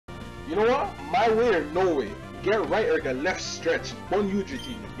You know what? My way or no way. Get right or get left stretch. One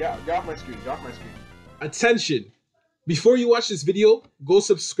UGT. Yeah, get off my screen. Get off my screen. Attention! Before you watch this video, go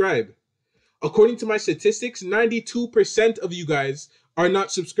subscribe. According to my statistics, 92% of you guys are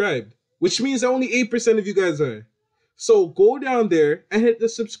not subscribed, which means that only 8% of you guys are. So go down there and hit the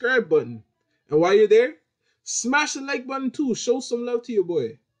subscribe button. And while you're there, smash the like button too. Show some love to your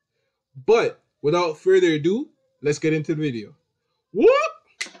boy. But without further ado, let's get into the video. Whoop!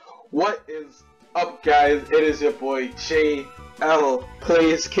 What is up, guys? It is your boy JL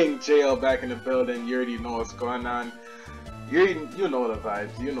Plays King JL back in the building. You already know what's going on. You know the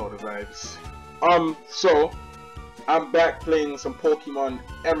vibes. You know the vibes. So I'm back playing some Pokemon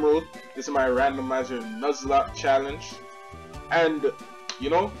Emerald. This is my Randomizer Nuzlocke challenge. And you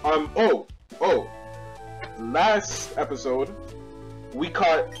know, last episode we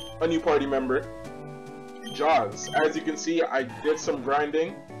caught a new party member, Jaws. As you can see, I did some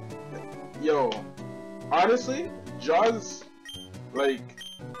grinding. Yo, honestly, Jaws, like,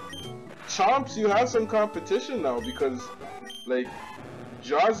 Chomps, you have some competition now because, like,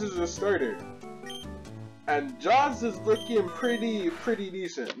 Jaws is a starter. And Jaws is looking pretty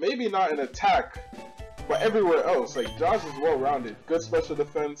decent. Maybe not in attack, but everywhere else. Like, Jaws is well-rounded. Good special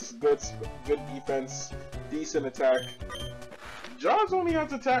defense, good defense, decent attack. Jaws only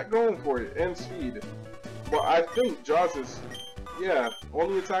has attack going for it, and speed. But I think Jaws is, yeah,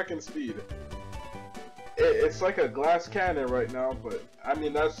 only attack and speed. It's like a glass cannon right now, but I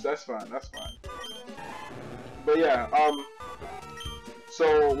mean that's fine. That's fine. But yeah,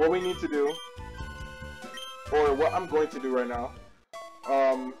 so what we need to do, or what I'm going to do right now,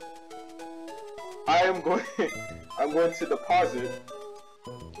 I'm going to deposit.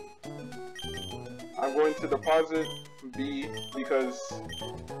 I'm going to deposit B because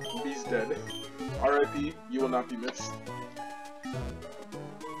B's dead. RIP, you will not be missed.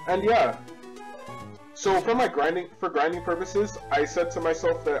 And yeah. So for grinding purposes, I said to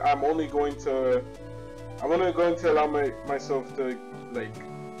myself that I'm only going to allow myself to like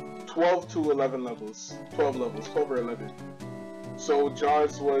 12 to 11 levels. 12 levels, 12 or 11. So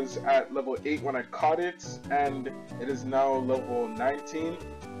Jaws was at level 8 when I caught it, and it is now level 19.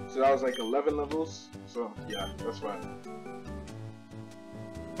 So that was like 11 levels. So yeah, that's fine.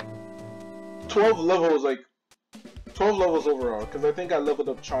 12 levels, like 12 levels overall, because I think I leveled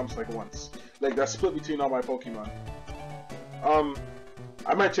up Chomps like once. Like, that's split between all my Pokemon.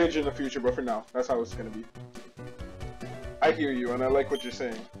 I might change it in the future, but for now, that's how it's gonna be. I hear you, and I like what you're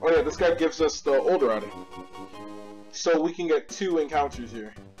saying. Oh yeah, this guy gives us the old routing, so we can get 2 encounters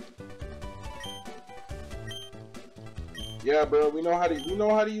here. Yeah, bro, we know how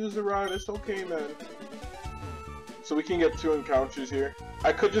to use the rod. It's okay, man. So we can get 2 encounters here.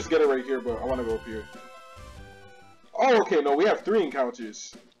 I could just get it right here, but I want to go up here. Oh, okay, no, we have 3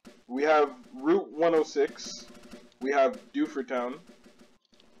 encounters. We have Route 106, we have Dewford,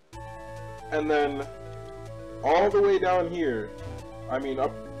 and then all the way down here, I mean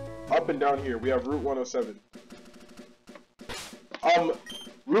up and down here, we have Route 107.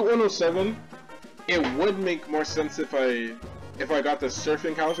 Route 107, it would make more sense if I got the Surf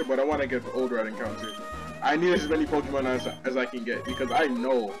encounter, but I want to get the Old Rat encounter. I need as many Pokemon as I can get because I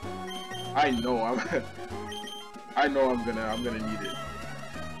know I'm gonna need it.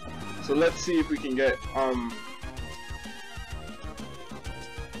 So let's see if we can get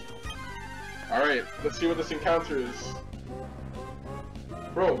Alright, let's see what this encounter is.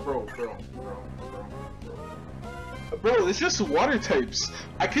 Bro, it's just water types.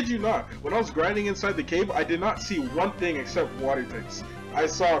 I kid you not. When I was grinding inside the cave, I did not see one thing except water types. I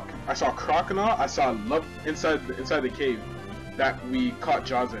saw Croconaw, I saw Love inside the cave that we caught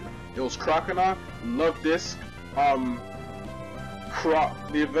Jaws in. It was Croconaw, Love Disc, the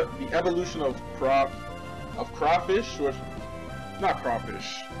evolution of Crawfish, or not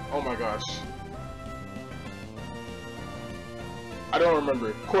Crawfish. Oh my gosh, I don't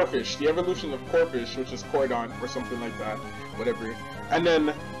remember. Corfish, the evolution of Corfish, which is Cordon or something like that, whatever. And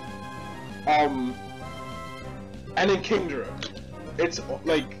then Kingdra. It's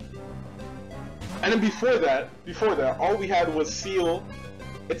like, and then before that, all we had was Seal,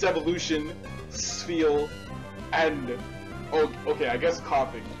 its evolution, Spheal, and oh, okay, I guess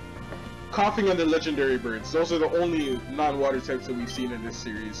Coughing. Coughing and the legendary birds. Those are the only non-water types that we've seen in this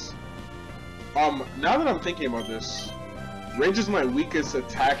series. Now that I'm thinking about this, Range is my weakest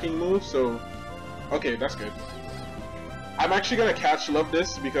attacking move, so okay, that's good. I'm actually gonna catch Love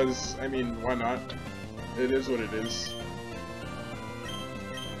this because, I mean, why not? It is what it is.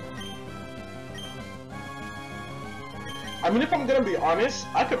 I mean, if I'm gonna be honest,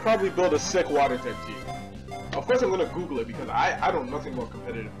 I could probably build a sick water type team. Of course, I'm gonna Google it because I don't know nothing about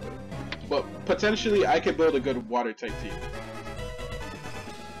competitive play. But potentially, I could build a good water type team.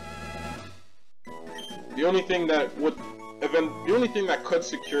 The only thing that could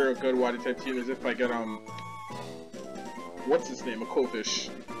secure a good water type team is if I get what's his name, a Coalfish.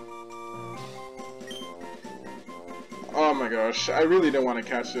 Oh my gosh, I really don't want to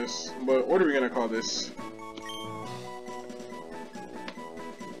catch this. But what are we gonna call this?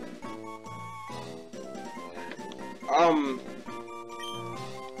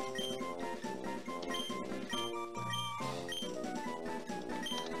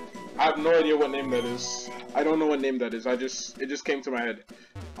 I have no idea what name that is. I don't know what name that is. It just came to my head.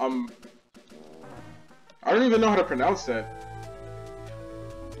 I don't even know how to pronounce that.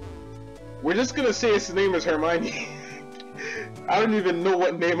 We're just gonna say its name is Hermione. I don't even know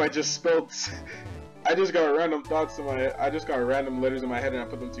what name I just spelled. I just got random thoughts in my. I just got random letters in my head and I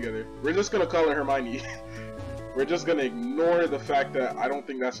put them together. We're just gonna call her Hermione. We're just gonna ignore the fact that I don't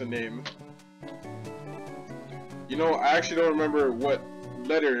think that's a name. You know, I actually don't remember what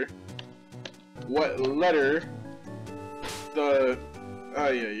letter the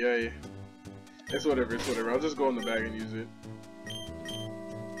yeah. It's whatever, I'll just go in the bag and use it.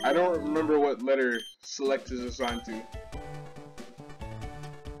 I don't remember what letter select is assigned to.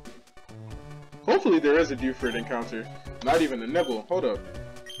 Hopefully there is a Dewford encounter. Not even a nibble. Hold up,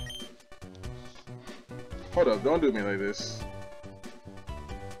 don't do me like this.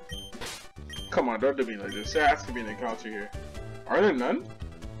 Come on, don't do me like this. There has to be an encounter here. Are there none?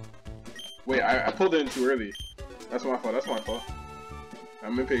 Wait, I pulled it in too early. That's my fault,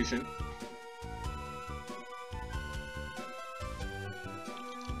 I'm impatient.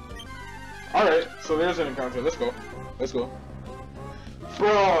 Alright, so there's an encounter. Let's go.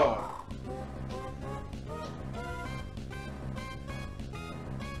 Bruh!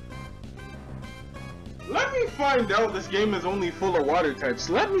 Let me find out this game is only full of water types.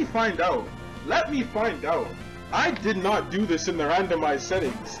 Let me find out. I did not do this in the randomized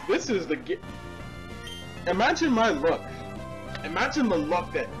settings. This is the game. Imagine my luck. Imagine the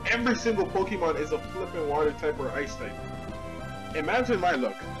luck that every single Pokemon is a flippin' water type or ice type. Imagine my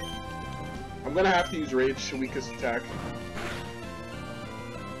luck. I'm gonna have to use Rage, weakest attack.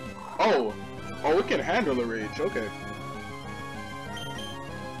 Oh, it can handle a Rage, okay.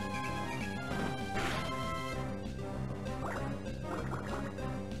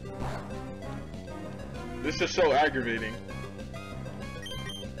 This is so aggravating.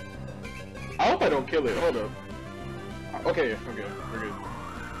 I hope I don't kill it, hold up. Okay, we're good.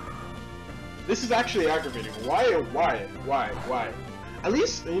 This is actually aggravating. Why? At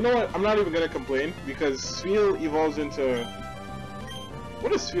least, you know what, I'm not even gonna complain, because Spheal evolves into...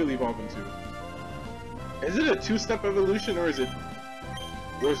 What does Spheal evolve into? Is it a two-step evolution, or is it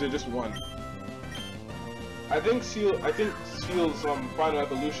just one? I think Spheal's final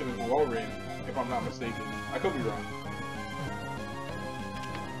evolution is Walrein, if I'm not mistaken. I could be wrong.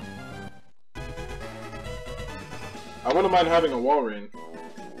 I wouldn't mind having a Walrein.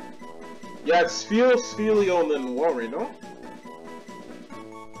 Yeah, it's Sphealio, and then Walrein, no?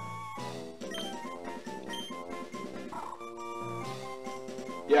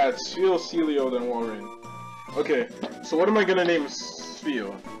 Yeah, it's Spheal, Celio, then Walrein. Okay, so what am I gonna name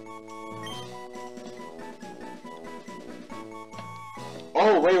Spheal?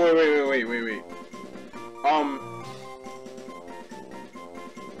 Oh, wait.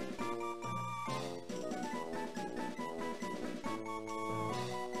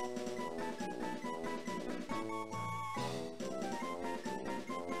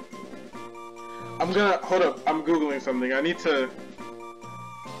 Hold up, I'm googling something. I need to...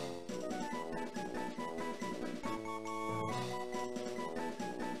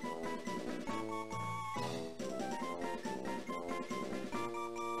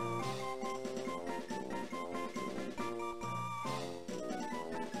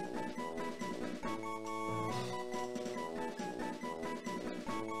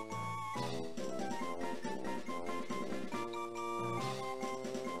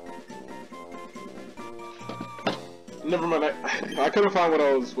 Never mind, I couldn't find what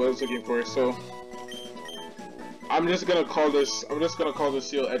I was looking for, so I'm just gonna call this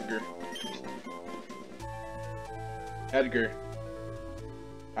seal Edgar. Edgar.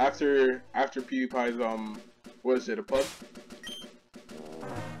 After PewDiePie's what is it, a pub?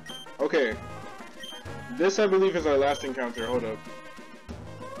 Okay. This I believe is our last encounter, hold up.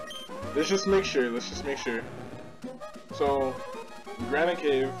 Let's just make sure. So Granite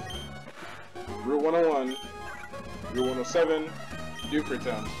Cave, Route 101, Route 107, Dewford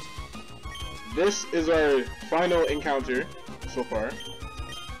Town. This is our final encounter so far.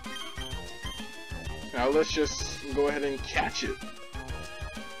 Now let's just go ahead and catch it.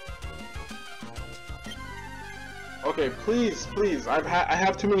 Okay, please, please. I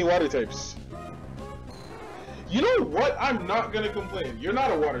have too many water types. You know what? I'm not gonna complain. You're not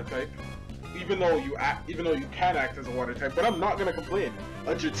a water type, even though you can act as a water type. But I'm not gonna complain.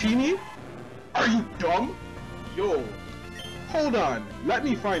 A Dratini? Are you dumb? Yo, hold on. Let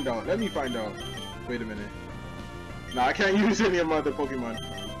me find out. Let me find out. Wait a minute. Nah, I can't use any of my other Pokemon.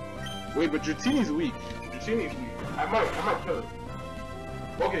 Wait, but Dratini's weak. Dratini's weak. I might kill it.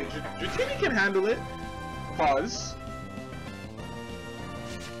 Okay, Dratini can handle it. Pause.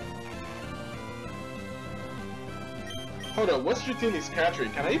 Hold up, what's Dratini's catch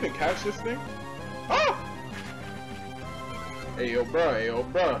rate? Can I even catch this thing? Ah! Hey yo, bruh, hey yo,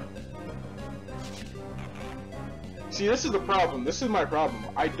 bruh. See, this is the problem. This is my problem.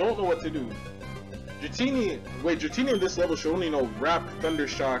 I don't know what to do. Dratini in this level should only know Wrap,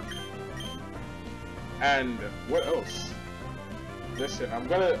 Thundershock, and what else? Listen, I'm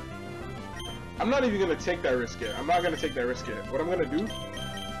not even gonna take that risk yet. I'm not gonna take that risk yet. What I'm gonna do?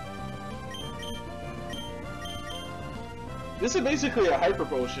 This is basically a Hyper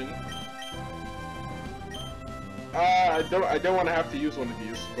Potion. I don't want to have to use one of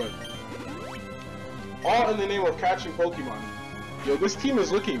these, but all in the name of catching Pokemon. Yo, this team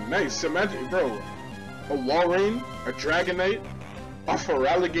is looking nice. Imagine, bro, a Walrein, a Dragonite, a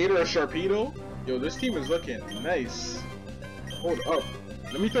Feraligatr, a Sharpedo. Yo, this team is looking nice. Hold up.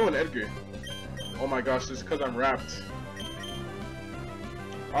 Let me throw an Edgar. Oh my gosh, this is because I'm wrapped.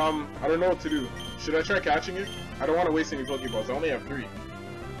 I don't know what to do. Should I try catching it? I don't want to waste any Pokeballs. I only have 3.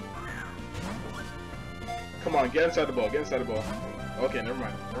 Come on, get inside the ball. Get inside the ball. Okay, never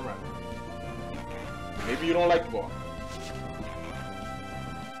mind. Never mind. Maybe you don't like the ball.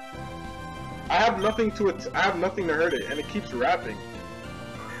 I have nothing to hurt it, and it keeps wrapping.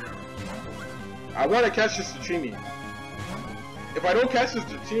 I want to catch this Dratini. If I don't catch this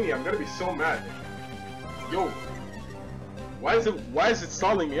Dratini, I'm gonna be so mad. Yo, why is it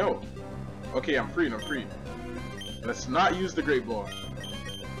stalling me out? Okay, I'm free. Let's not use the Great Ball.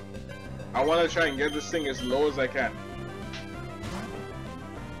 I want to try and get this thing as low as I can.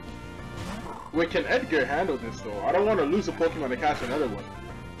 Wait, can Edgar handle this though? I don't want to lose a Pokemon to catch another one.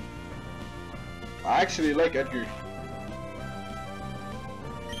 I actually like Edgar.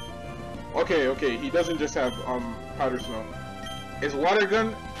 Okay, he doesn't just have Powder Snow. Is Water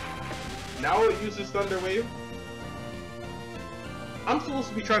Gun? Now it uses Thunder Wave? I'm supposed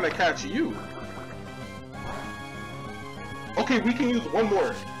to be trying to catch you. Okay, we can use one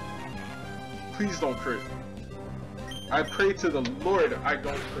more. Please don't crit. I pray to the Lord I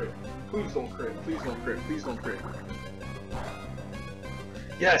don't crit. Please don't crit. Please don't crit. Please don't crit.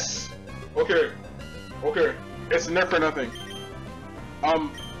 Yes! Okay. It's Nerf for nothing. I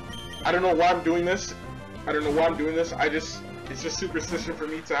don't know why I'm doing this. It's just superstition for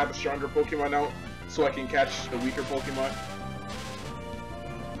me to have a stronger Pokemon out so I can catch the weaker Pokemon.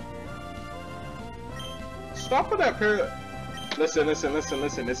 Stop with that pair. Listen.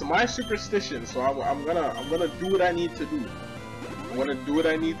 It's my superstition, so I'm gonna do what I need to do.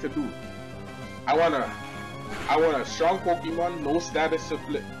 I want a strong Pokemon, no status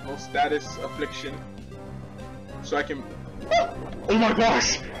affliction, so I can. Oh my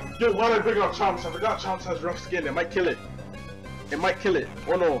gosh! Yo, why did I bring up Chomps? I forgot Chomps has rough skin. It might kill it.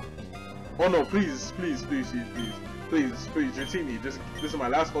 Oh no! Please, Dratini. This is my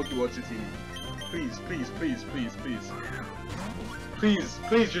last Pokemon, Dratini. Please,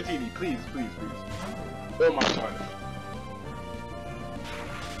 Dratini, please. Oh my god.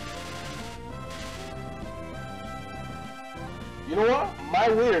 You know what? My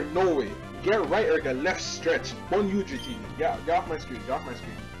way or no way. Get right or get left stretch. On you, Dratini. Get off my screen. Get off my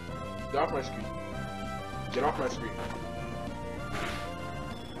screen.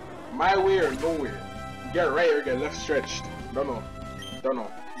 My way or no way. Get right or get left stretched. Don't know.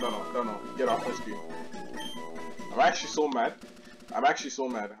 Get off my screen. I'm actually so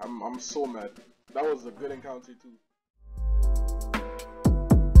mad. I'm so mad. That was a good encounter too.